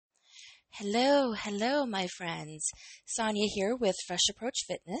Hello, my friends. Sonia here with Fresh Approach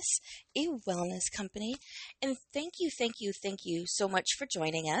Fitness, a wellness company. And thank you so much for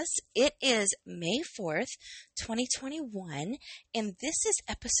joining us. It is May 4th, 2021, and this is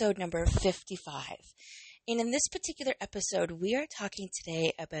episode number 55. And in this particular episode, we are talking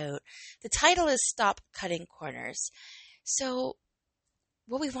today about, the title is Stop Cutting Corners. So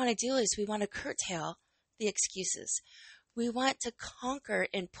what we want to do is we want to curtail the excuses. We want to conquer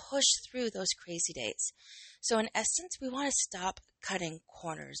and push through those crazy days. So in essence, we want to stop cutting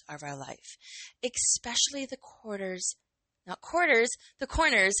corners of our life, especially the corners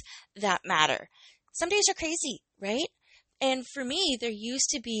that matter. Some days are crazy, right? And for me, there used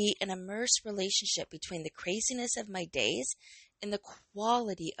to be an immersed relationship between the craziness of my days and the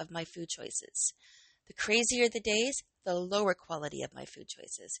quality of my food choices. The crazier the days, the lower quality of my food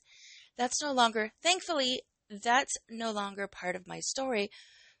choices. That's no longer part of my story,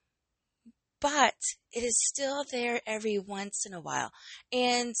 but it is still there every once in a while.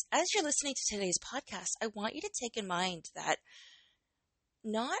 And as you're listening to today's podcast, I want you to take in mind that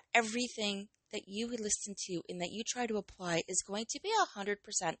not everything that you would listen to and that you try to apply is going to be 100%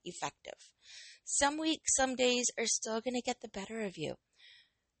 effective. Some weeks, some days are still going to get the better of you.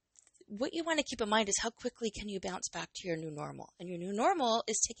 What you want to keep in mind is how quickly can you bounce back to your new normal. And your new normal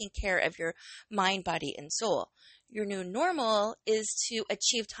is taking care of your mind, body, and soul. Your new normal is to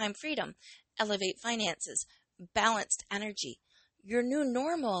achieve time freedom, elevate finances, balanced energy. Your new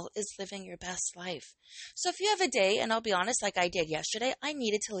normal is living your best life. So if you have a day, and I'll be honest, like I did yesterday, I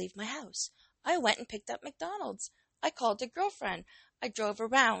needed to leave my house. I went and picked up McDonald's. I called a girlfriend. I drove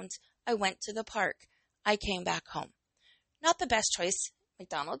around. I went to the park. I came back home. Not the best choice.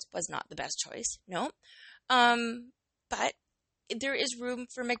 McDonald's was not the best choice, no. But there is room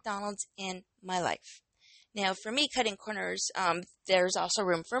for McDonald's in my life. Now, for me, cutting corners, there's also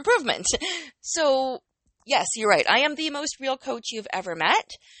room for improvement. So, yes, you're right. I am the most real coach you've ever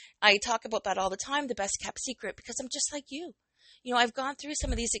met. I talk about that all the time, the best kept secret, because I'm just like you. You know, I've gone through some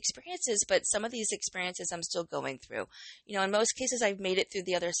of these experiences, but some of these experiences I'm still going through. You know, in most cases, I've made it through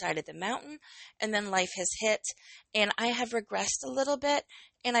the other side of the mountain, and then life has hit, and I have regressed a little bit,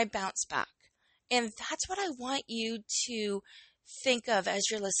 and I bounce back. And that's what I want you to think of as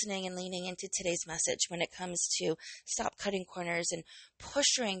you're listening and leaning into today's message when it comes to stop cutting corners and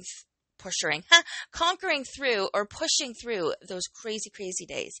conquering through or pushing through those crazy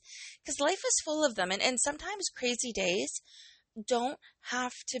days. Because life is full of them, and sometimes crazy days don't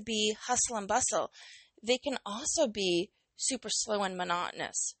have to be hustle and bustle. They can also be super slow and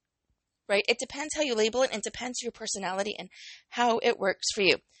monotonous, right? It depends how you label it, and depends your personality and how it works for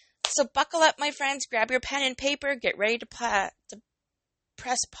you. So buckle up, my friends, grab your pen and paper, get ready to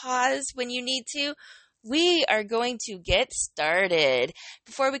press pause when you need to. We are going to get started.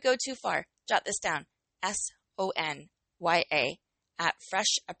 Before we go too far, jot this down, SONYA at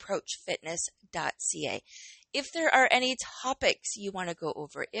freshapproachfitness.ca. If there are any topics you want to go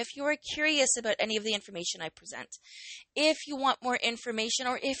over, if you are curious about any of the information I present, if you want more information,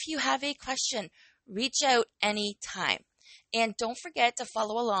 or if you have a question, reach out anytime. And don't forget to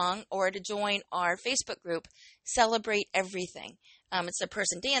follow along or to join our Facebook group, Celebrate Everything. It's a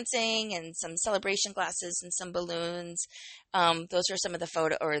person dancing and some celebration glasses and some balloons. Those are some of the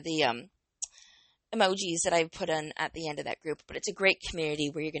emojis that I've put in at the end of that group. But it's a great community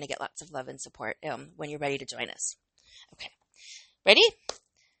where you're going to get lots of love and support when you're ready to join us. Okay. Ready?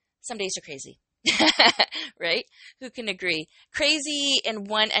 Some days are crazy. Right? Who can agree? Crazy in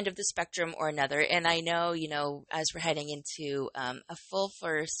one end of the spectrum or another. And I know, as we're heading into a full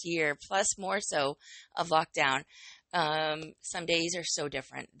first year, plus more so, of lockdown, some days are so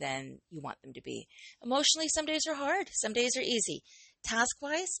different than you want them to be. Emotionally, some days are hard. Some days are easy.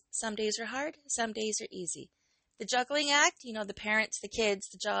 Task-wise, some days are hard. Some days are easy. The juggling act, the parents, the kids,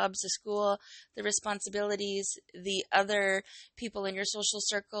 the jobs, the school, the responsibilities, the other people in your social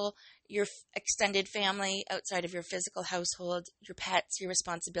circle, your extended family outside of your physical household, your pets, your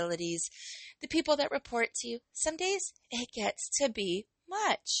responsibilities, the people that report to you. Some days it gets to be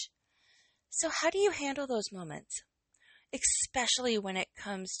much. So how do you handle those moments? Especially when it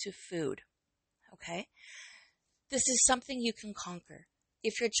comes to food, okay? This is something you can conquer.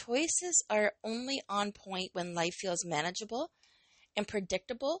 If your choices are only on point when life feels manageable and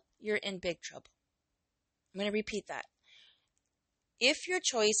predictable, you're in big trouble. I'm going to repeat that. If your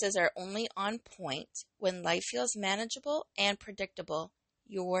choices are only on point when life feels manageable and predictable,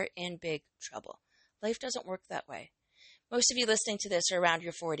 you're in big trouble. Life doesn't work that way. Most of you listening to this are around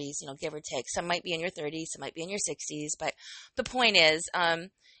your 40s, give or take. Some might be in your 30s, some might be in your 60s. But the point is,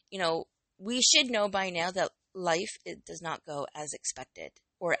 we should know by now that life, it does not go as expected.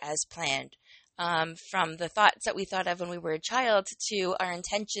 or as planned. From the thoughts that we thought of when we were a child to our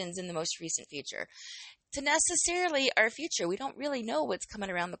intentions in the most recent future to necessarily our future. We don't really know what's coming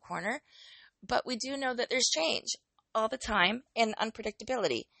around the corner, but we do know that there's change all the time and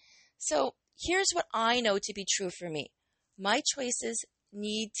unpredictability. So here's what I know to be true for me. My choices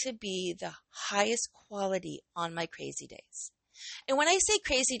need to be the highest quality on my crazy days. And when I say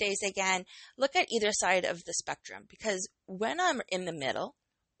crazy days, again, look at either side of the spectrum, because when I'm in the middle,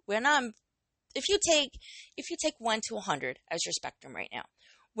 if you take 1 to 100 as your spectrum right now,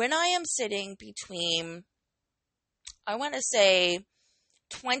 when I am sitting between, I want to say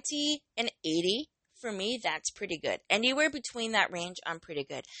 20 and 80, for me, that's pretty good. Anywhere between that range, I'm pretty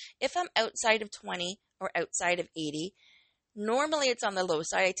good. If I'm outside of 20 or outside of 80, normally it's on the low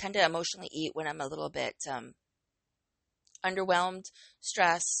side. I tend to emotionally eat when I'm a little bit underwhelmed,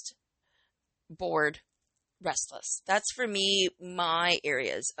 stressed, bored, restless. That's for me, my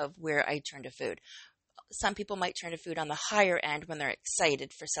areas of where I turn to food. Some people might turn to food on the higher end when they're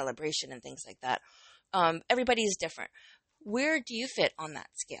excited for celebration and things like that. Everybody is different. Where do you fit on that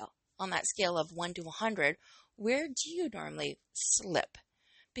scale? On that scale of 1 to 100, where do you normally slip?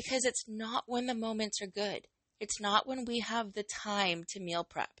 Because it's not when the moments are good. It's not when we have the time to meal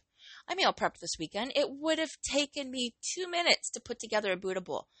prep. I meal prepped this weekend. It would have taken me 2 minutes to put together a Buddha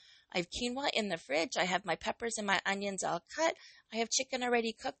bowl. I have quinoa in the fridge. I have my peppers and my onions all cut. I have chicken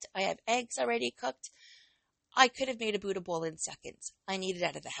already cooked. I have eggs already cooked. I could have made a Buddha bowl in seconds. I need it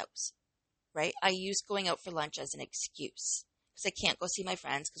out of the house, right? I use going out for lunch as an excuse because I can't go see my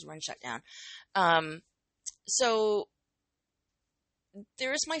friends because we're in shutdown. So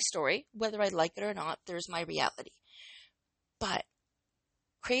there's my story. Whether I like it or not, there's my reality. But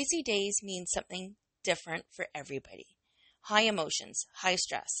crazy days mean something different for everybody. High emotions, high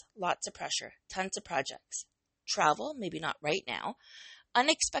stress, lots of pressure, tons of projects. Travel, maybe not right now.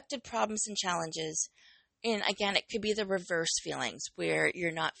 Unexpected problems and challenges. And again, it could be the reverse feelings where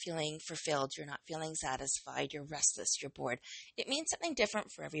you're not feeling fulfilled, you're not feeling satisfied, you're restless, you're bored. It means something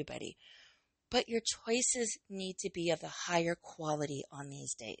different for everybody. But your choices need to be of the higher quality on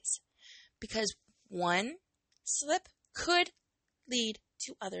these days. Because one slip could lead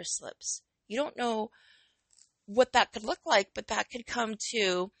to other slips. You don't know what that could look like, but that could come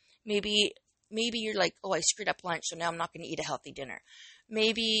to maybe you're like, oh, I screwed up lunch, so now I'm not going to eat a healthy dinner.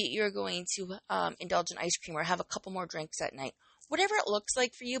 Maybe you're going to indulge in ice cream or have a couple more drinks at night. Whatever it looks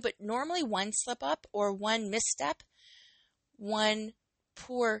like for you, but normally one slip up or one misstep, one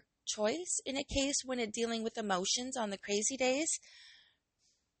poor choice in a case when it's dealing with emotions on the crazy days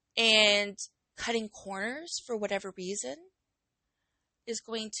and cutting corners for whatever reason is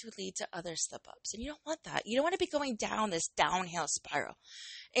going to lead to other slip-ups. And you don't want that. You don't want to be going down this downhill spiral.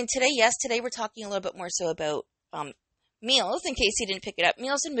 And today we're talking a little bit more so about meals, in case you didn't pick it up.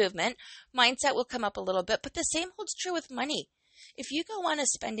 Meals and movement. Mindset will come up a little bit, but the same holds true with money. If you go on a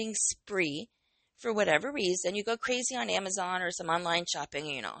spending spree for whatever reason, you go crazy on Amazon or some online shopping,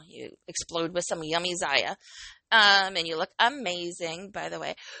 you explode with some yummy Zaya, and you look amazing, by the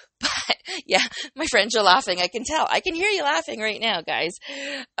way. But yeah, my friends are laughing. I can tell. I can hear you laughing right now, guys.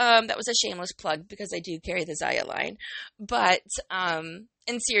 That was a shameless plug because I do carry the Zaya line. But, and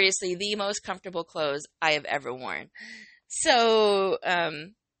seriously, the most comfortable clothes I have ever worn. So,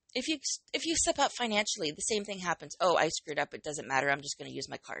 if you slip up financially, the same thing happens. Oh, I screwed up. It doesn't matter. I'm just going to use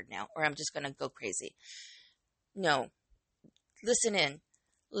my card now, or I'm just going to go crazy. No. Listen in.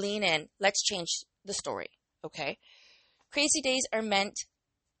 Lean in. Let's change the story. Okay? Crazy days are meant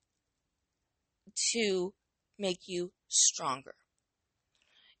to make you stronger.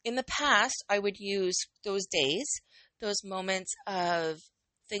 In the past, I would use those days, those moments of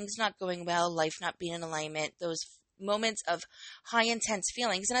things not going well, life not being in alignment, those moments of high intense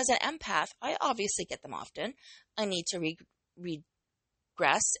feelings. And as an empath, I obviously get them often. I need to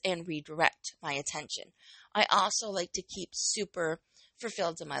regress and redirect my attention. I also like to keep super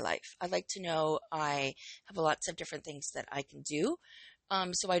fulfilled in my life. I like to know I have lots of different things that I can do,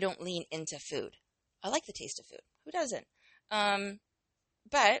 so I don't lean into food. I like the taste of food. Who doesn't?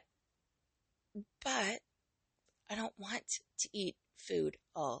 But I don't want to eat food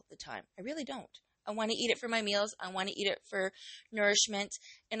all the time. I really don't. I want to eat it for my meals. I want to eat it for nourishment.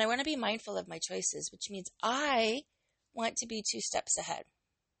 And I want to be mindful of my choices, which means I want to be 2 steps ahead.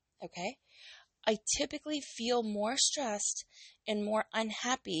 Okay? I typically feel more stressed and more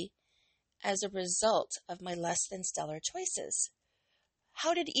unhappy as a result of my less than stellar choices.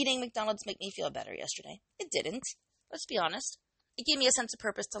 How did eating McDonald's make me feel better yesterday? It didn't. Let's be honest. It gave me a sense of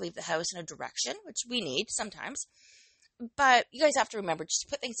purpose to leave the house in a direction, which we need sometimes. But you guys have to remember, just to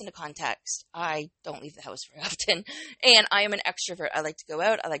put things into context, I don't leave the house very often, and I am an extrovert. I like to go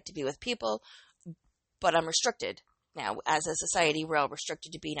out, I like to be with people, but I'm restricted. Now, as a society, we're all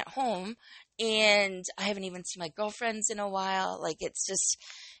restricted to being at home, and I haven't even seen my girlfriends in a while. Like, it's just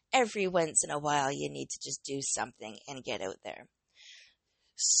every once in a while you need to just do something and get out there.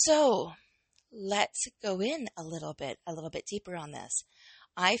 So, let's go in a little bit deeper on this.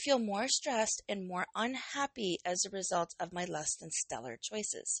 I feel more stressed and more unhappy as a result of my less than stellar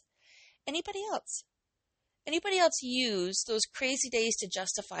choices. Anybody else? Anybody else use those crazy days to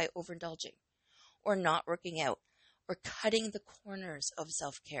justify overindulging or not working out or cutting the corners of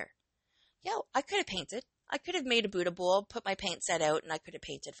self-care? Yeah, I could have painted. I could have made a Buddha bowl, put my paint set out, and I could have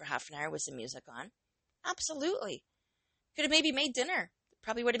painted for half an hour with some music on. Absolutely. Could have maybe made dinner.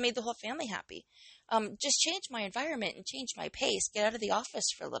 Probably would have made the whole family happy. Just change my environment and change my pace. Get out of the office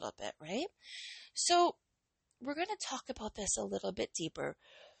for a little bit, right? So we're going to talk about this a little bit deeper.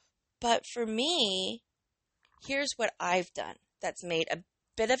 But for me, here's what I've done that's made a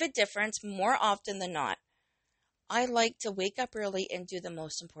bit of a difference more often than not. I like to wake up early and do the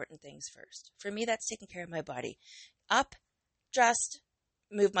most important things first. For me, that's taking care of my body. Up, dressed,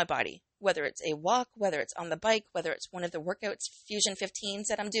 move my body. Whether it's a walk, whether it's on the bike, whether it's one of the workouts, Fusion 15s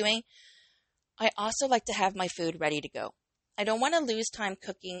that I'm doing. I also like to have my food ready to go. I don't want to lose time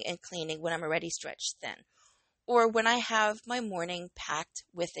cooking and cleaning when I'm already stretched thin, or when I have my morning packed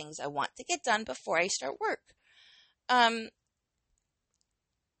with things I want to get done before I start work. How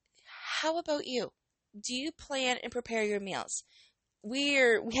about you? Do you plan and prepare your meals? We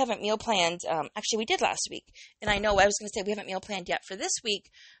haven't meal planned. Actually, we did last week, and I know I was going to say we haven't meal planned yet for this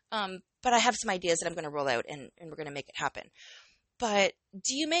week, but I have some ideas that I'm going to roll out, and we're going to make it happen. But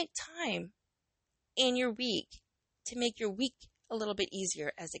do you make time in your week to make your week a little bit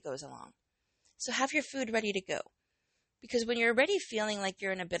easier as it goes along? So have your food ready to go, because when you're already feeling like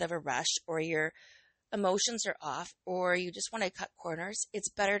you're in a bit of a rush, or your emotions are off, or you just want to cut corners, it's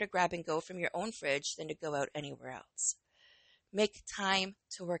better to grab and go from your own fridge than to go out anywhere else. Make time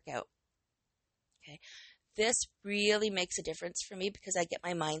to work out. Okay. This really makes a difference for me because I get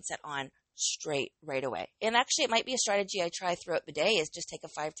my mindset on straight right away. And actually, it might be a strategy I try throughout the day is just take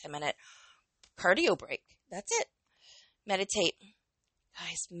a 5-10 minute cardio break. That's it. Meditate.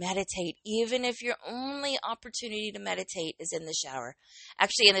 Guys, meditate. Even if your only opportunity to meditate is in the shower.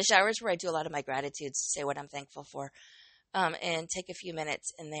 Actually, in the shower is where I do a lot of my gratitudes, say what I'm thankful for, and take a few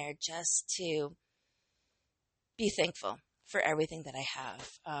minutes in there just to be thankful for everything that I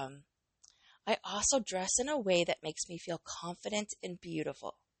have. I also dress in a way that makes me feel confident and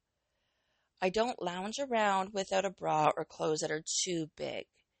beautiful. I don't lounge around without a bra or clothes that are too big.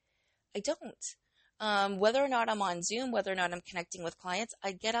 I don't. Whether or not I'm on Zoom, whether or not I'm connecting with clients,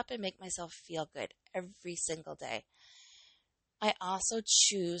 I get up and make myself feel good every single day. I also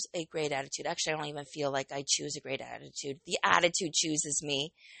choose a great attitude. Actually, I don't even feel like I choose a great attitude. The attitude chooses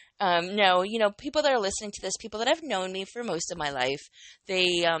me. No, people that are listening to this, people that have known me for most of my life,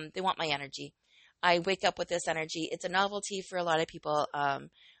 they want my energy. I wake up with this energy. It's a novelty for a lot of people.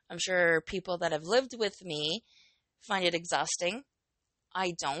 I'm sure people that have lived with me find it exhausting.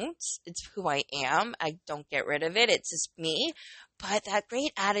 I don't. It's who I am. I don't get rid of it. It's just me. But that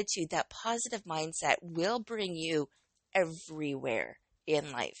great attitude, that positive mindset will bring you everywhere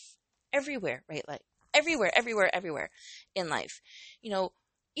in life. Everywhere, right? Like everywhere in life.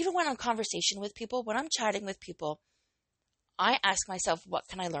 Even when I'm conversation with people, when I'm chatting with people, I ask myself, what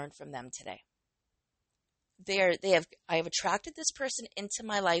can I learn from them today? I have attracted this person into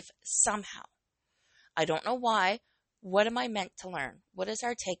my life somehow. I don't know why. What am I meant to learn? What is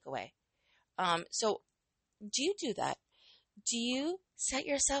our takeaway? So do you do that? Do you set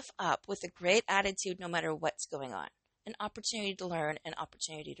yourself up with a great attitude no matter what's going on? An opportunity to learn, an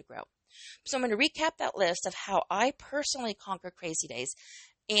opportunity to grow. So I'm going to recap that list of how I personally conquer crazy days.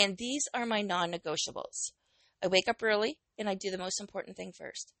 And these are my non-negotiables. I wake up early and I do the most important thing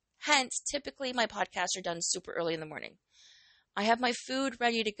first. Hence, typically my podcasts are done super early in the morning. I have my food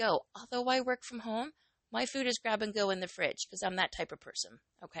ready to go. Although I work from home, my food is grab and go in the fridge because I'm that type of person.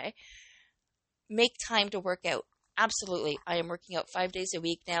 Okay. Make time to work out. Absolutely. I am working out 5 days a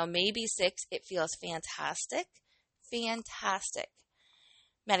week now, maybe 6. It feels fantastic. Fantastic.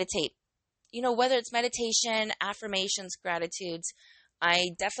 Meditate. Whether it's meditation, affirmations, gratitudes,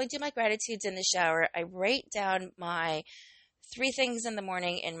 I definitely do my gratitudes in the shower. I write down my 3 things in the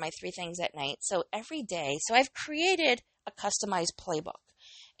morning and my 3 things at night. So every day. So I've created a customized playbook.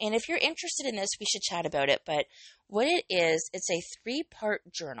 And if you're interested in this, we should chat about it. But what it is, it's a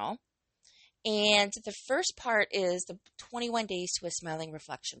 3-part journal. And the first part is the 21 Days to a Smiling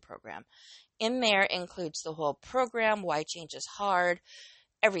Reflection program. In there includes the whole program, why change is hard,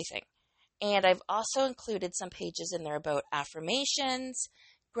 everything. And I've also included some pages in there about affirmations,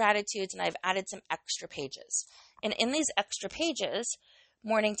 gratitudes, and I've added some extra pages. And in these extra pages,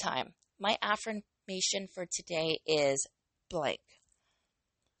 morning time, my affirmation for today is blank.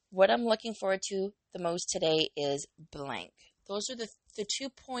 What I'm looking forward to the most today is blank. Those are the 2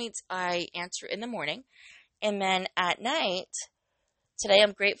 points I answer in the morning. And then at night, today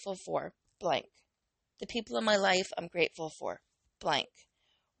I'm grateful for blank. The people in my life I'm grateful for blank.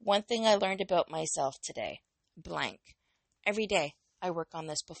 One thing I learned about myself today, blank. Every day I work on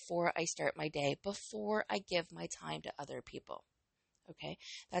this before I start my day, before I give my time to other people. Okay?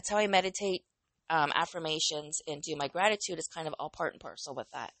 That's how I meditate, affirmations, and do my gratitude is kind of all part and parcel with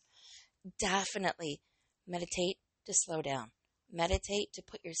that. Definitely meditate to slow down. Meditate to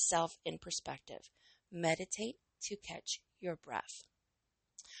put yourself in perspective. Meditate to catch your breath.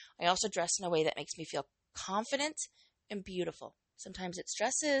 I also dress in a way that makes me feel confident and beautiful. Sometimes it's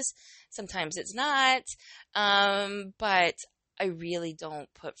dresses, sometimes it's not, but I really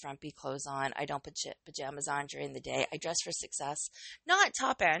don't put frumpy clothes on. I don't put pajamas on during the day. I dress for success, not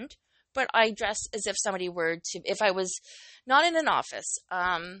top end, but I dress as if somebody were to, if I was not in an office,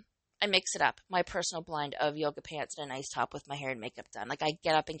 I mix it up. My personal blend of yoga pants and a nice top with my hair and makeup done. Like I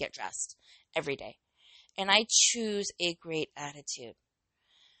get up and get dressed every day. And I choose a great attitude.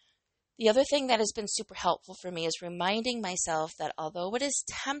 The other thing that has been super helpful for me is reminding myself that although it is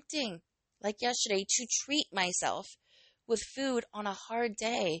tempting, like yesterday, to treat myself with food on a hard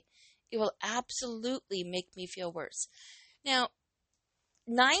day, it will absolutely make me feel worse. Now,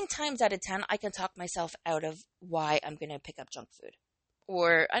 9 times out of 10, I can talk myself out of why I'm going to pick up junk food.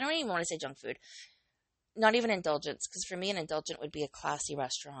 Or I don't even want to say junk food. Not even indulgence, because for me an indulgent would be a classy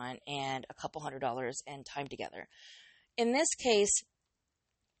restaurant and a couple $100 and time together. In this case,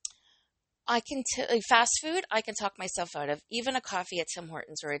 I can fast food, I can talk myself out of. Even a coffee at Tim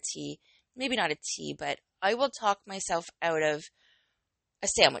Hortons or a tea, maybe not a tea, but I will talk myself out of a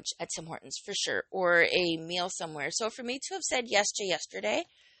sandwich at Tim Hortons for sure, or a meal somewhere. So for me to have said yes to yesterday,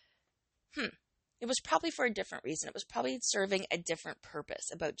 it was probably for a different reason. It was probably serving a different purpose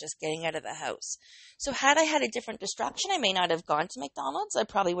about just getting out of the house. So had I had a different distraction, I may not have gone to McDonald's. I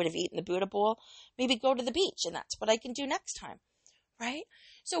probably would have eaten the Buddha Bowl, maybe go to the beach, and that's what I can do next time, right?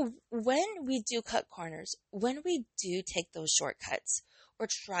 So when we do cut corners, when we do take those shortcuts or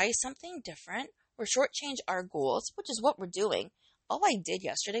try something different or shortchange our goals, which is what we're doing, all I did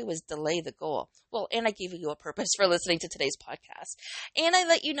yesterday was delay the goal. Well, and I gave you a purpose for listening to today's podcast. And I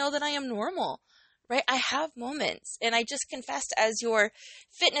let you know that I am normal, right? I have moments. And I just confessed as your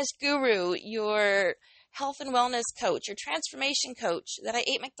fitness guru, your health and wellness coach, your transformation coach, that I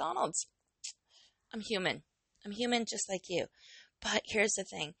ate McDonald's. I'm human. I'm human just like you. But here's the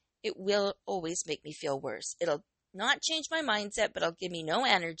thing. It will always make me feel worse. It'll not change my mindset, but it'll give me no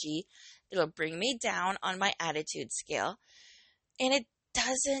energy. It'll bring me down on my attitude scale. And it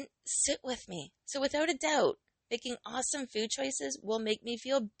doesn't sit with me. So without a doubt, making awesome food choices will make me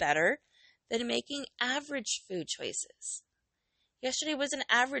feel better than making average food choices. Yesterday was an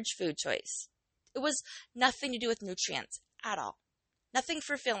average food choice. It was nothing to do with nutrients at all. Nothing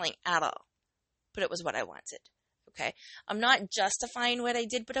fulfilling at all. But it was what I wanted. Okay? I'm not justifying what I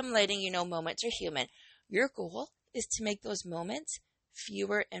did, but I'm letting you know moments are human. Your goal is to make those moments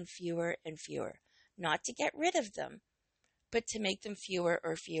fewer and fewer and fewer. Not to get rid of them, but to make them fewer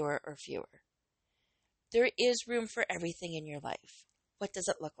or fewer or fewer. There is room for everything in your life. What does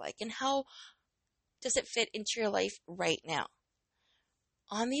it look like? And how does it fit into your life right now?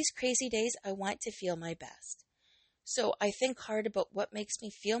 On these crazy days, I want to feel my best. So I think hard about what makes me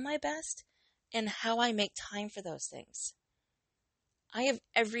feel my best and how I make time for those things. I have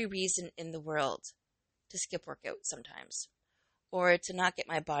every reason in the world to skip workouts sometimes, or to not get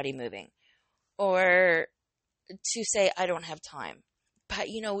my body moving, or to say I don't have time. But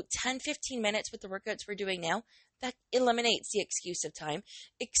 10, 15 minutes with the workouts we're doing now, that eliminates the excuse of time,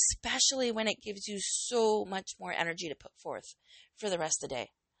 especially when it gives you so much more energy to put forth for the rest of the day.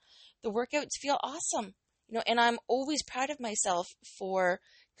 The workouts feel awesome, and I'm always proud of myself for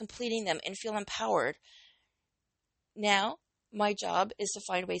completing them and feel empowered. Now, my job is to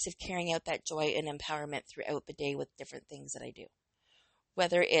find ways of carrying out that joy and empowerment throughout the day with different things that I do.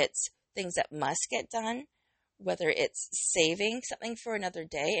 Whether it's things that must get done, whether it's saving something for another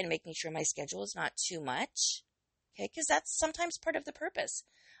day and making sure my schedule is not too much, okay, because that's sometimes part of the purpose.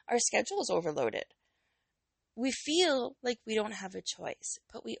 Our schedule is overloaded. We feel like we don't have a choice,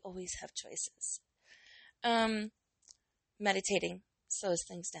 but we always have choices. Meditating slows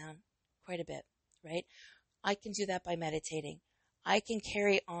things down. quite a bit, right? I can do that by meditating. I can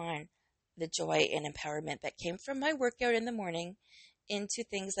carry on the joy and empowerment that came from my workout in the morning into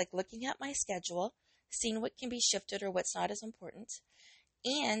things like looking at my schedule, seeing what can be shifted or what's not as important.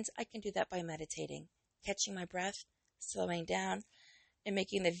 And I can do that by meditating, catching my breath, slowing down, and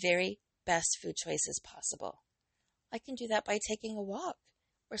making the very best food choices possible. I can do that by taking a walk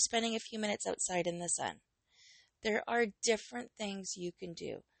or spending a few minutes outside in the sun. There are different things you can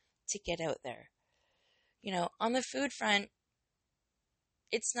do to get out there. On the food front,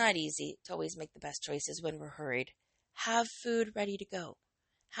 it's not easy to always make the best choices when we're hurried. Have food ready to go.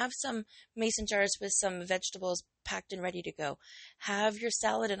 Have some mason jars with some vegetables packed and ready to go. Have your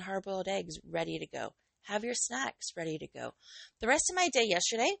salad and hard-boiled eggs ready to go. Have your snacks ready to go. The rest of my day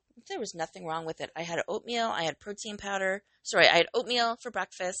yesterday, there was nothing wrong with it. I had oatmeal. I had protein powder. I had oatmeal for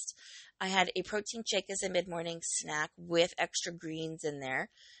breakfast. I had a protein shake as a mid-morning snack with extra greens in there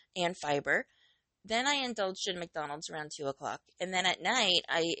and fiber. Then I indulged in McDonald's around 2 o'clock. And then at night,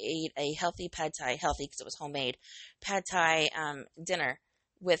 I ate a healthy pad thai, healthy because it was homemade, pad thai dinner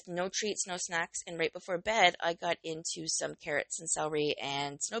with no treats, no snacks. And right before bed, I got into some carrots and celery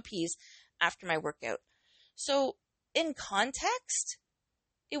and snow peas after my workout. So in context,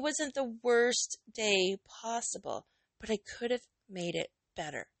 it wasn't the worst day possible, but I could have made it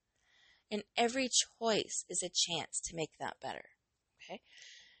better. And every choice is a chance to make that better. Okay?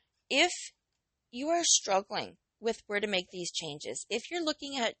 If you are struggling with where to make these changes, if you're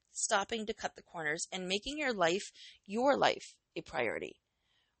looking at stopping to cut the corners and making your life a priority,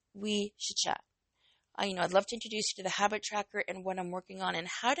 we should chat. I'd love to introduce you to the habit tracker and what I'm working on and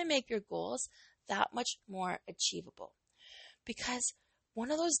how to make your goals that much more achievable. Because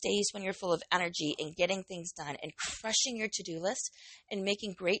one of those days when you're full of energy and getting things done and crushing your to-do list and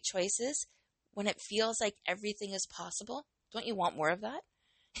making great choices, when it feels like everything is possible, don't you want more of that?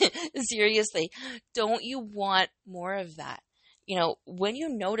 Seriously, don't you want more of that? When you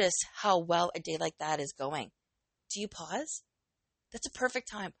notice how well a day like that is going, do you pause? That's a perfect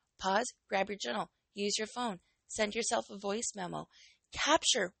time. Pause, grab your journal, use your phone, send yourself a voice memo,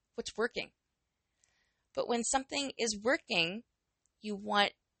 capture what's working. But when something is working, you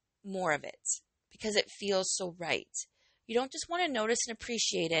want more of it because it feels so right. You don't just want to notice and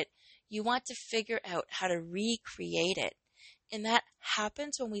appreciate it. You want to figure out how to recreate it. And that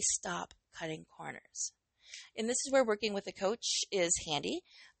happens when we stop cutting corners. And this is where working with a coach is handy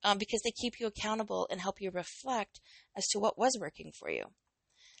because they keep you accountable and help you reflect as to what was working for you.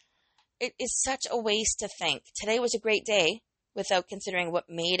 It is such a waste to think today was a great day without considering what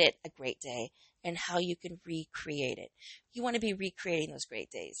made it a great day and how you can recreate it. You want to be recreating those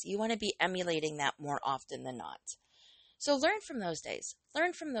great days. You want to be emulating that more often than not. So learn from those days.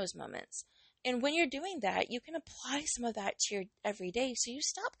 Learn from those moments. And when you're doing that, you can apply some of that to your everyday so you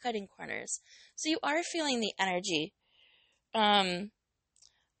stop cutting corners. So you are feeling the energy.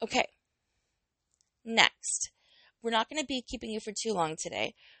 Okay. Next. We're not going to be keeping you for too long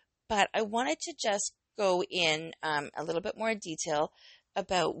today, but I wanted to just go in a little bit more detail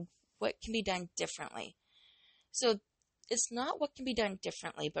about what can be done differently. So it's not what can be done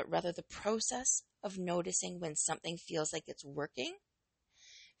differently, but rather the process of noticing when something feels like it's working,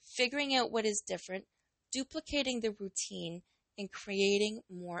 figuring out what is different, duplicating the routine, and creating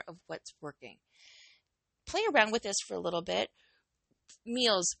more of what's working. Play around with this for a little bit.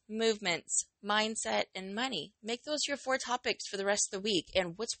 Meals, movements, mindset, and money. Make those your 4 topics for the rest of the week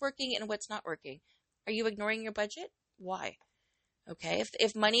and what's working and what's not working. Are you ignoring your budget? Why? Okay,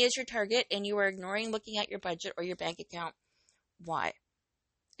 if money is your target and you are ignoring looking at your budget or your bank account, why?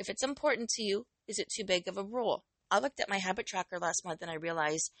 If it's important to you, is it too big of a rule? I looked at my habit tracker last month and I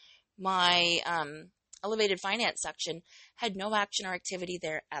realized my elevated finance section had no action or activity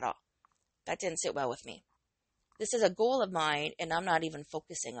there at all. That didn't sit well with me. This is a goal of mine and I'm not even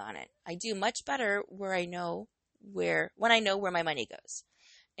focusing on it. I do much better when I know where my money goes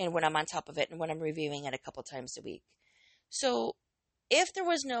and when I'm on top of it and when I'm reviewing it a couple times a week. So if there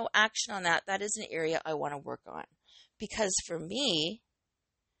was no action on that, that is an area I want to work on because for me,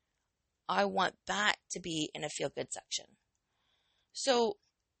 I want that to be in a feel-good section. So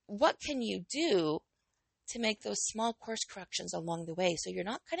what can you do to make those small course corrections along the way so you're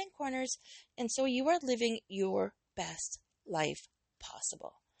not cutting corners and so you are living your best life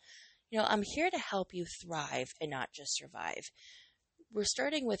possible? I'm here to help you thrive and not just survive. We're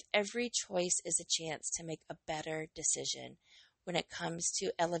starting with every choice is a chance to make a better decision when it comes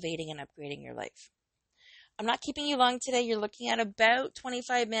to elevating and upgrading your life. I'm not keeping you long today. You're looking at about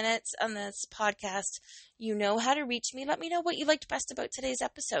 25 minutes on this podcast. You know how to reach me. Let me know what you liked best about today's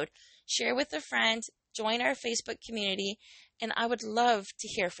episode. Share with a friend. Join our Facebook community. And I would love to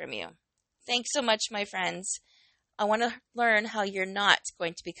hear from you. Thanks so much, my friends. I want to learn how you're not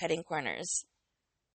going to be cutting corners.